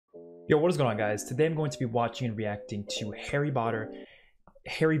Yo, what is going on, guys? Today I'm going to be watching and reacting to Harry Potter.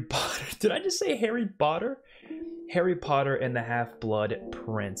 Did I just say Harry Potter? Harry Potter and the Half-Blood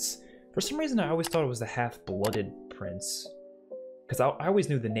Prince. For some reason, I always thought it was the Half-Blooded Prince. Because I always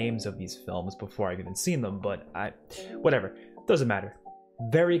knew the names of these films before I've even seen them, but whatever. Doesn't matter.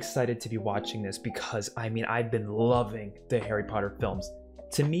 Very excited to be watching this because, I mean, I've been loving the Harry Potter films.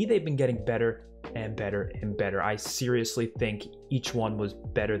 To me, they've been getting better and better and better. I seriously think each one was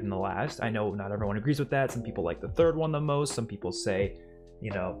better than the last. I know not everyone agrees with that. Some people like the third one the most. Some people say, you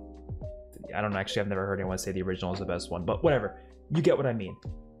know, I don't know, actually I've never heard anyone say the original is the best one, but whatever. You get what I mean.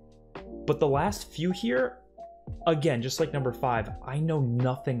 But the last few here, again, just like number 5, I know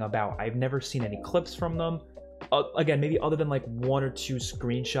nothing about. I've never seen any clips from them. Again, maybe other than like 1 or 2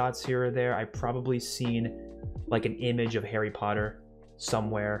 screenshots here or there, I've probably seen like an image of Harry Potter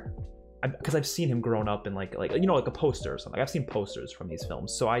somewhere. Because I've seen him grown up in like you know, like a poster or something. I've seen posters from these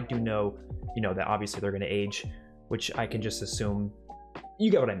films, so I do know, you know, that obviously they're going to age, which I can just assume.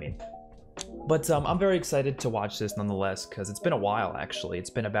 You get what I mean. But I'm very excited to watch this nonetheless, because it's been a while. Actually, it's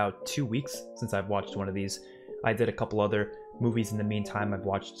been about 2 weeks since I've watched one of these. I did a couple other movies in the meantime. I've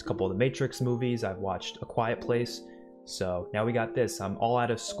watched a couple of the Matrix movies. I've watched A Quiet Place. So now we got this. I'm all out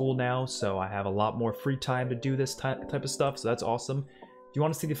of school now, so I have a lot more free time to do this type of stuff. So that's awesome. If you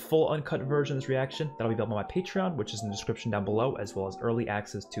want to see the full uncut version of this reaction, that'll be available on my Patreon, which is in the description down below, as well as early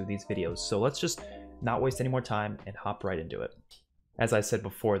access to these videos. So let's just not waste any more time and hop right into it. As I said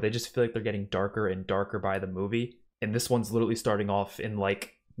before, they just feel like they're getting darker and darker by the movie. And this one's literally starting off in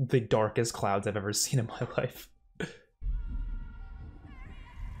like the darkest clouds I've ever seen in my life.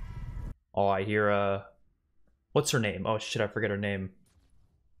 Oh, I hear, what's her name? Oh shit, I forget her name.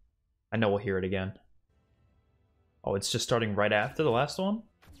 I know we'll hear it again. Oh, it's just starting right after the last one?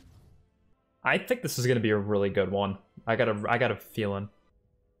 I think this is gonna be a really good one. I got a feeling.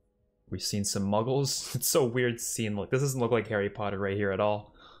 We've seen some muggles. It's so weird seeing, like, this doesn't look like Harry Potter right here at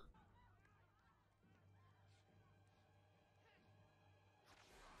all.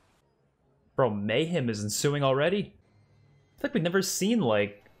 Bro, mayhem is ensuing already? I think we've never seen,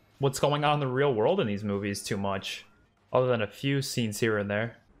 like, what's going on in the real world in these movies too much. Other than a few scenes here and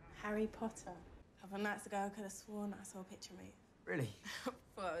there. Harry Potter. A couple nights ago, I could have sworn I saw a picture of you. Really?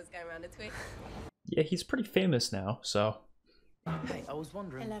 Thought I was going around a tweet. Yeah, he's pretty famous now, so. Hey, I was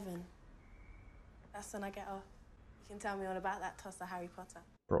wondering. 11. That's when I get off. You can tell me all about that toss of Harry Potter.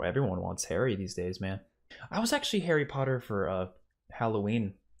 Bro, everyone wants Harry these days, man. I was actually Harry Potter for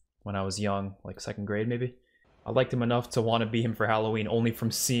Halloween when I was young, like 2nd grade maybe. I liked him enough to want to be him for Halloween, only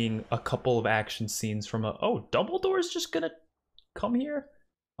from seeing a couple of action scenes from oh, Dumbledore's just gonna come here?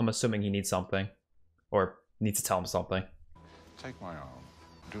 I'm assuming he needs something. Or needs to tell him something. Take my arm.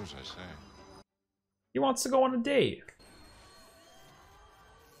 Do as I say. He wants to go on a date.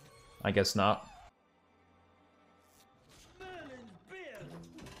 I guess not.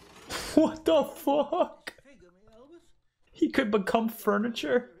 What the fuck? He could become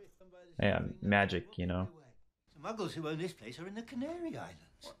furniture? Yeah, magic, you know. The muggles who own this place are in the Canary Islands.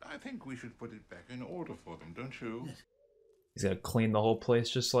 Well, I think we should put it back in order for them, don't you? He's gonna clean the whole place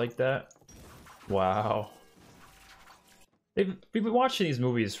just like that? Wow. We've been watching these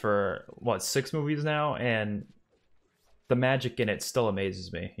movies for, what, 6 movies now? And the magic in it still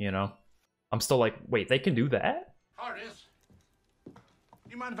amazes me, you know? I'm still like, wait, they can do that? Horace,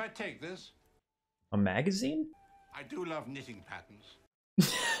 you mind if I take this? A magazine? I do love knitting patterns.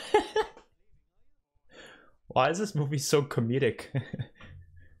 Why is this movie so comedic?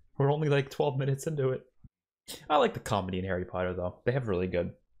 We're only like 12 minutes into it. I like the comedy in Harry Potter, though. They have really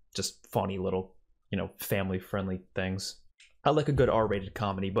good, just funny little, you know, family-friendly things. I like a good R-rated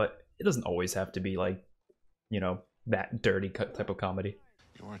comedy, but it doesn't always have to be like, you know, that dirty type of comedy.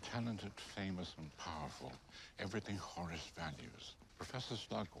 You are talented, famous, and powerful. Everything Horace values. Professor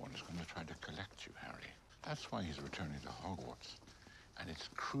Slughorn is going to try to collect you, Harry. That's why he's returning to Hogwarts. And it's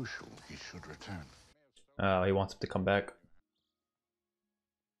crucial he should return. Oh, he wants him to come back.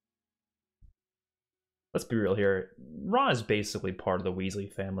 Let's be real here. Ron is basically part of the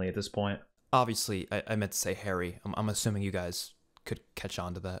Weasley family at this point. Obviously, I meant to say Harry. I'm assuming you guys could catch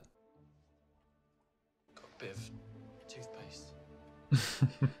on to that. Got a bit of toothpaste.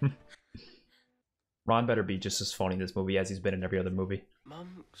 Ron better be just as funny in this movie as he's been in every other movie.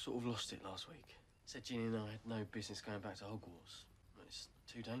 Mum sort of lost it last week. Said Ginny and I had no business going back to Hogwarts. It's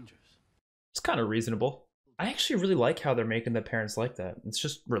too dangerous. It's kind of reasonable. I actually really like how they're making the parents like that. It's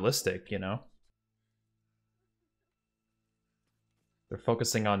just realistic, you know? They're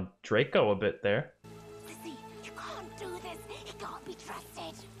focusing on Draco a bit there. Lizzie, you can't do this. He can't be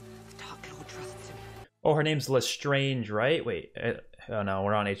trusted. The Dark Lord trusts him. Oh, her name's Lestrange, right? Wait, Oh no,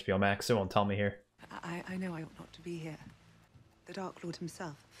 we're on HBO Max. It won't tell me here. I know I ought not to be here. The Dark Lord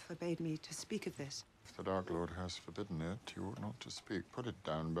himself forbade me to speak of this. If the Dark Lord has forbidden it, you ought not to speak. Put it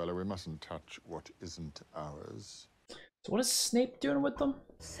down, Bella. We mustn't touch what isn't ours. So what is Snape doing with them?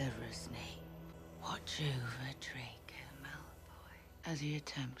 Severus Snape, watch over Draco Malfoy as he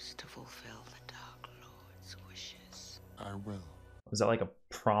attempts to fulfill the Dark Lord's wishes. I will. Is that like a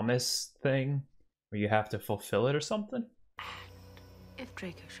promise thing where you have to fulfill it or something? And if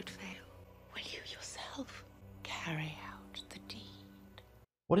Draco should fail, will you yourself carry out the deed?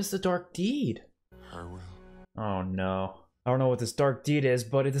 What is the dark deed? I will. Oh no. I don't know what this dark deed is,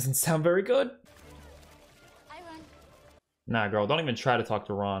 but it doesn't sound very good. Nah, girl, don't even try to talk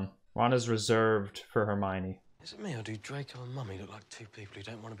to Ron. Ron is reserved for Hermione. Is it me, or do Draco and Mummy look like two people who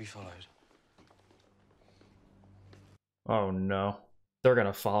don't want to be followed? Oh no. They're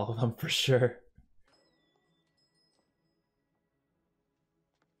gonna follow them for sure.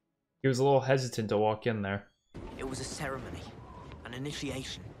 He was a little hesitant to walk in there. It was a ceremony, an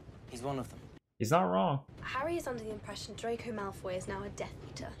initiation. He's one of them. He's not wrong. Harry is under the impression Draco Malfoy is now a Death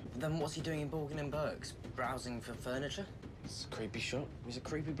Eater. Then what's he doing in Borgin and Burke's? Browsing for furniture? It's a creepy shot. He's a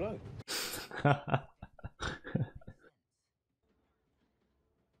creepy bloke.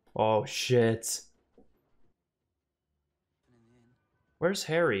 Oh shit. Where's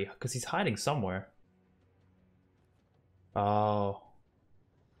Harry? Because he's hiding somewhere. Oh.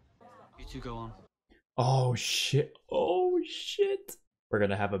 You two go on. Oh shit. Oh shit. We're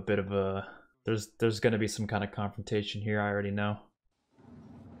gonna have a bit of a... There's gonna be some kind of confrontation here, I already know.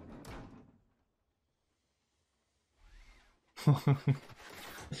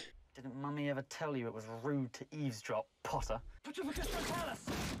 Didn't Mummy ever tell you it was rude to eavesdrop, Potter?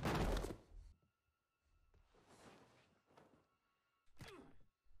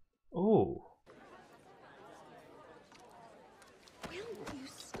 Ooh. Will you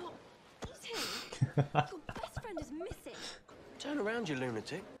stop eating? Your best friend is missing. Turn around, you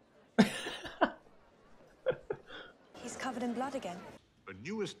lunatic. He's covered in blood again. The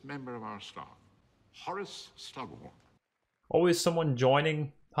newest member of our staff, Horace Slughorn. Always someone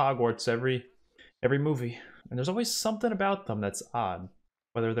joining Hogwarts every movie. And there's always something about them that's odd.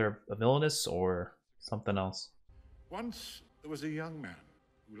 Whether they're a villainous or something else. Once there was a young man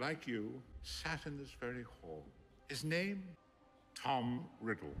who, like you, sat in this very hall. His name, Tom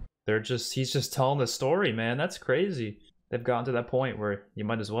Riddle. He's just telling the story, man. That's crazy. They've gotten to that point where you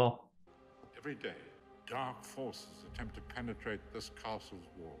might as well. Every day, dark forces attempt to penetrate this castle's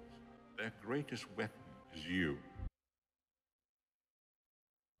walls. Their greatest weapon is you.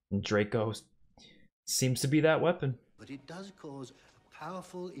 And Draco seems to be that weapon. But it does cause a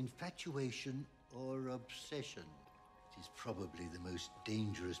powerful infatuation or obsession. It is probably the most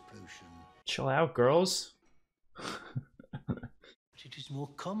dangerous potion. Chill out, girls. But it is more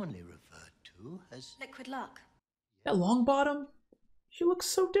commonly referred to as Liquid luck. Yeah, Longbottom? She looks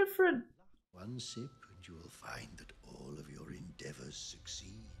so different. one sip and you will find that all of your endeavors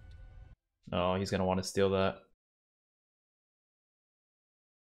succeed. Oh, he's gonna want to steal that.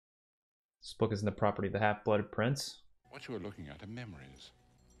 This book isn't the property of the half-blooded prince. What you are looking at are memories,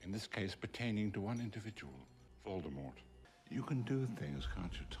 in this case pertaining to one individual, Voldemort. You can do things,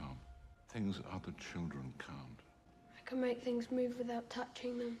 can't you, Tom? Things other children can't. I can make things move without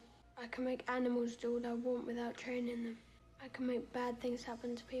touching them. I can make animals do what I want without training them. I can make bad things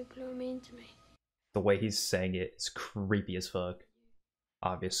happen to people who are mean to me. The way he's saying it is creepy as fuck.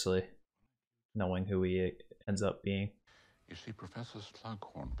 Obviously. Knowing who he ends up being. You see, Professor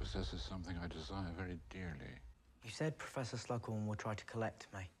Slughorn possesses something I desire very dearly. You said Professor Slughorn will try to collect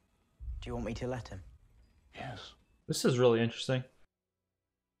me. Do you want me to let him? Yes. This is really interesting.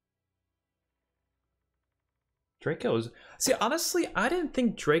 Draco's... See, honestly, I didn't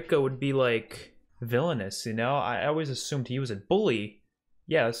think Draco would be, like, villainous, you know? I always assumed he was a bully.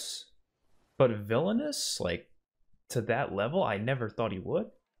 Yes. But villainous? Like, to that level? I never thought he would.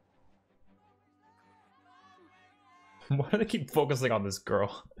 Why do they keep focusing on this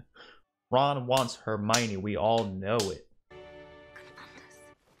girl? Ron wants Hermione. We all know it.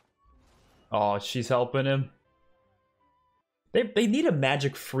 Oh, she's helping him. They need a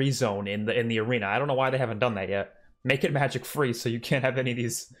magic free zone in the arena. I don't know why they haven't done that yet. Make it magic free so you can't have any of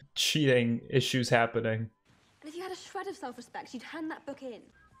these cheating issues happening. And if you had a shred of self-respect, you'd hand that book in.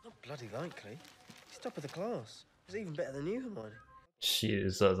 Not bloody likely. He's top of the class. He's even better than you, Hermione. She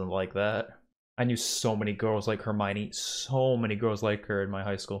just doesn't like that. I knew so many girls like Hermione. So many girls like her in my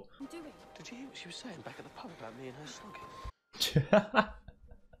high school. Did you hear what she was saying back at the pub about me and her slogging?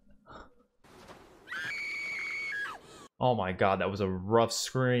 Oh my god, that was a rough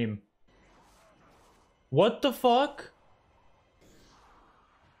scream. What the fuck?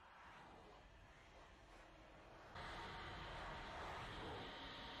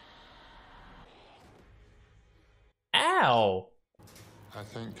 How? I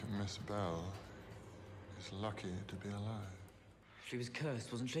think Miss Bell is lucky to be alive. She was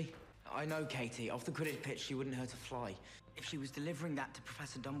cursed, wasn't she? I know, Katie. Off the Quidditch pitch, she wouldn't hurt a fly. If she was delivering that to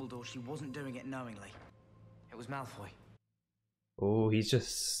Professor Dumbledore, she wasn't doing it knowingly. It was Malfoy. Oh, he's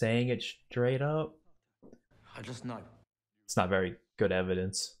just saying it straight up. I just know. It's not very good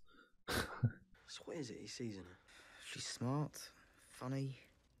evidence. So what is it he sees in her? She's smart, funny,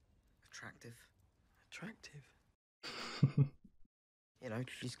 attractive. Attractive? You know,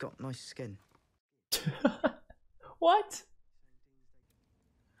 she's got nice skin. What?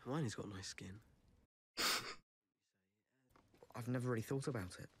 Hermione's got nice skin. I've never really thought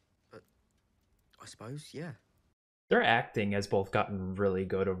about it, but I suppose, yeah. Their acting has both gotten really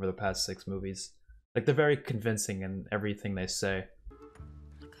good over the past 6 movies. Like, they're very convincing in everything they say.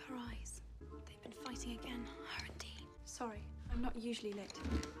 Look at her eyes. They've been fighting again, her and Dean. Sorry, I'm not usually late.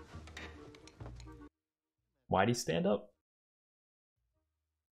 Why'd he stand up?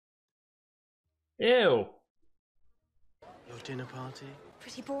 Ew. Your dinner party?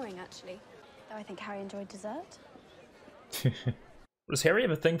 Pretty boring, actually. Though I think Harry enjoyed dessert. Does Harry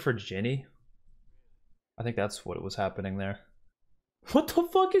have a thing for Ginny? I think that's what was happening there. What the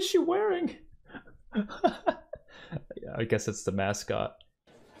fuck is she wearing? Yeah, I guess it's the mascot.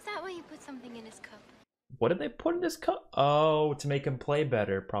 Is that why you put something in his cup? What did they put in his cup? Oh, to make him play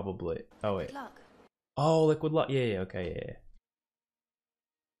better, probably. Oh, wait. Good luck. Oh, liquid luck. Yeah, okay, yeah.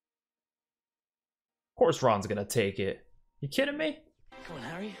 Of course Ron's gonna take it. You kidding me? Come on,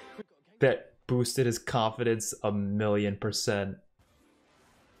 Harry. That boosted his confidence 1,000,000%.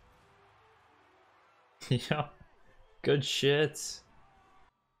 Yeah, good shit.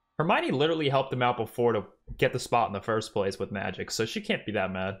 Hermione literally helped him out before to get the spot in the first place with magic, so she can't be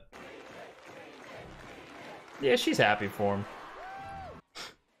that mad. Yeah, she's happy for him.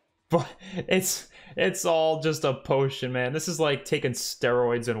 But it's all just a potion, man. This is like taking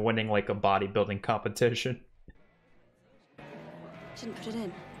steroids and winning like a bodybuilding competition. Shouldn't put it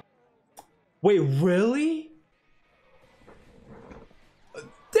in. Wait, really?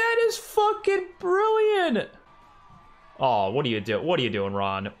 That is fucking brilliant! Oh, what are you doing? What are you doing,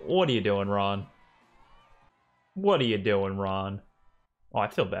 Ron? What are you doing, Ron? What are you doing, Ron? Oh, I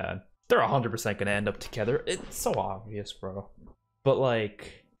feel bad. They're 100% gonna end up together. It's so obvious, bro. But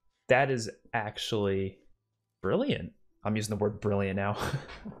like, that is actually brilliant. I'm using the word brilliant now.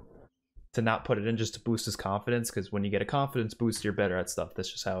 To not put it in just to boost his confidence, because when you get a confidence boost, you're better at stuff.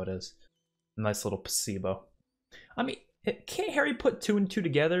 That's just how it is. Nice little placebo. I mean, can't Harry put 2 and 2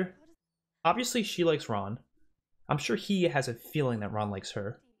 together? Obviously, she likes Ron. I'm sure he has a feeling that Ron likes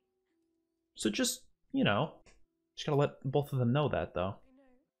her. So just, you know, just gotta let both of them know that, though.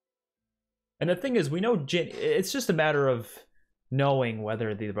 And the thing is, we know it's just a matter of knowing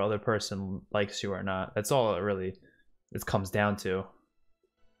whether the other person likes you or not. That's all it comes down to.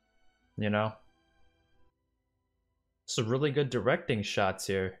 You know? Some really good directing shots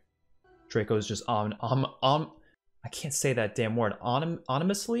here. Draco's just I can't say that damn word.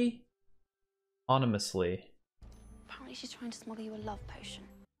 Anonymously? Anonymously. Apparently she's trying to smuggle you a love potion.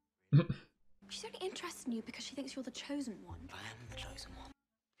 She's only interested in you because she thinks you're the chosen one. I am the chosen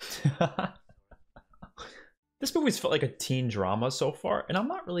one. This movie's felt like a teen drama so far, and I'm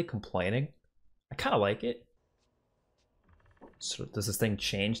not really complaining. I kind of like it. So does this thing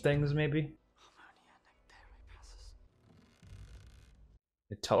change things, maybe?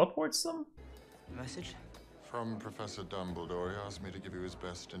 It teleports them? Message? From Professor Dumbledore. He asked me to give you his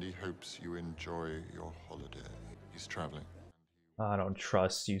best, and he hopes you enjoy your holiday. He's traveling. I don't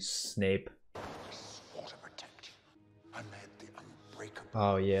trust you, Snape. I swore to protect you. I made the unbreakable.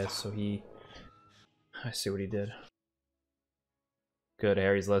 Oh yeah, so I see what he did. Good,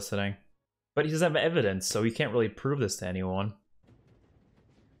 Harry's listening. But he doesn't have evidence, so he can't really prove this to anyone.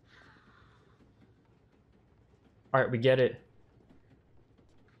 Alright, we get it.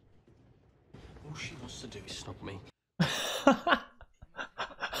 All she wants to do is stop me.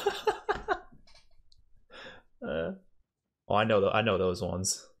 Oh, I know those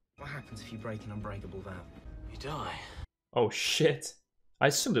ones. What happens if you break an unbreakable vow? You die. Oh shit. I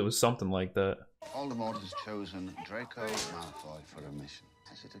assumed it was something like that. Voldemort has chosen Draco Malfoy for a mission.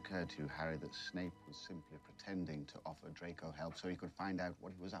 Has it occurred to you, Harry, that Snape was simply pretending to offer Draco help so he could find out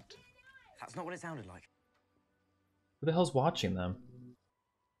what he was up to? That's not what it sounded like. Who the hell's watching them?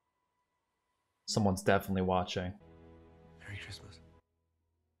 Someone's definitely watching. Merry Christmas.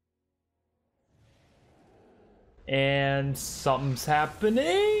 And something's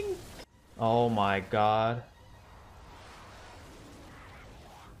happening? Oh my god.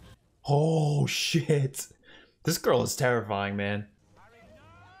 Oh shit. This girl is terrifying, man.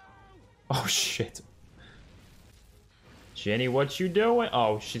 Oh shit. Jenny, what you doing?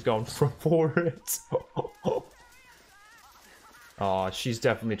 Oh, she's going for it. Oh, she's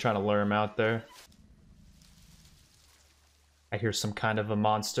definitely trying to lure him out there. I hear some kind of a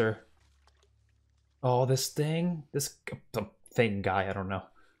monster. Oh, this thing? This thing guy, I don't know.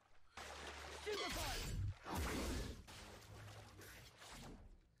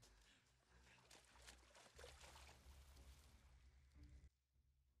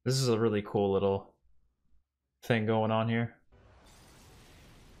 This is a really cool little thing going on here.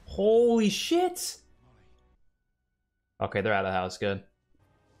 Holy shit! Okay, they're out of the house, good.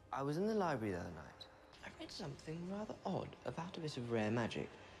 I was in the library the other night. I read something rather odd about a bit of rare magic.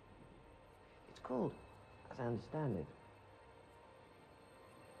 It's called, as I understand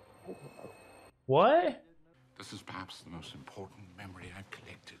it... What? This is perhaps the most important memory I've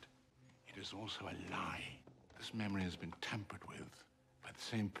collected. It is also a lie. This memory has been tampered with by the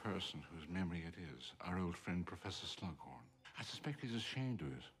same person whose memory it is, our old friend Professor Slughorn. I suspect he's ashamed of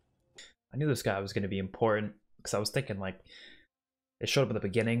it. I knew this guy was going to be important, because I was thinking, like, they showed up at the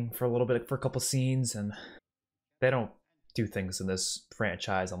beginning for a little bit, for a couple scenes, and they don't do things in this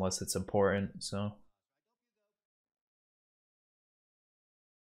franchise unless it's important, so...